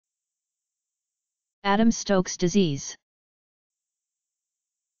Adams-Stokes disease.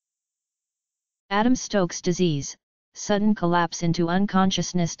 Adams-Stokes disease, sudden collapse into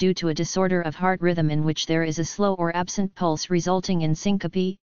unconsciousness due to a disorder of heart rhythm in which there is a slow or absent pulse resulting in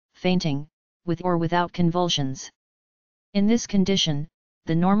syncope, fainting, with or without convulsions. In this condition,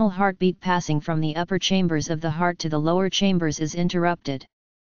 the normal heartbeat passing from the upper chambers of the heart to the lower chambers is interrupted.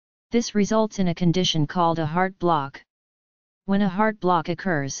 This results in a condition called a heart block. When a heart block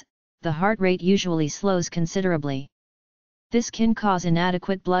occurs, the heart rate usually slows considerably. This can cause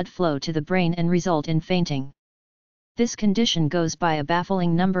inadequate blood flow to the brain and result in fainting. This condition goes by a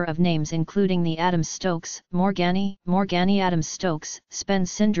baffling number of names including the Adams-Stokes, Morgagni, Morgagni-Adams-Stokes,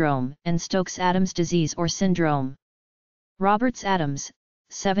 Spens syndrome, and Stokes-Adams disease or syndrome. Roberts-Adams,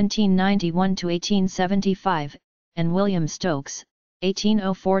 1791–1875, and William Stokes,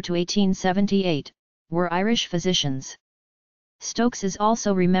 1804–1878, were Irish physicians. Stokes is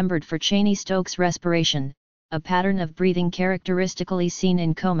also remembered for Cheyne-Stokes respiration, a pattern of breathing characteristically seen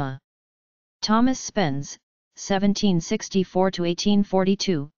in coma. Thomas Spens,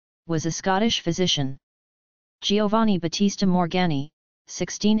 1764–1842, was a Scottish physician. Giovanni Battista Morgagni,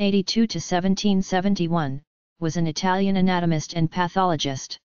 1682–1771, was an Italian anatomist and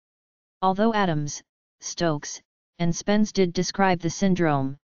pathologist. Although Adams, Stokes, and Spens did describe the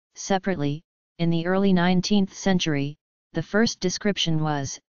syndrome separately, in the early 19th century, the first description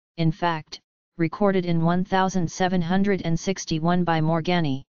was, in fact, recorded in 1761 by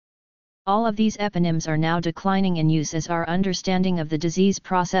Morgagni. All of these eponyms are now declining in use as our understanding of the disease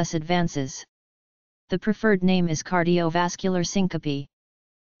process advances. The preferred name is cardiovascular syncope.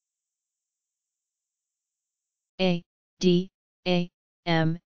 A D A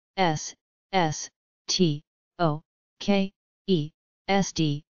M S S T O K E S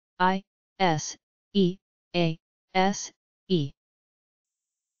D I S E A S E.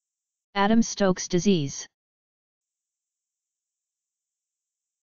 Adams-Stokes disease.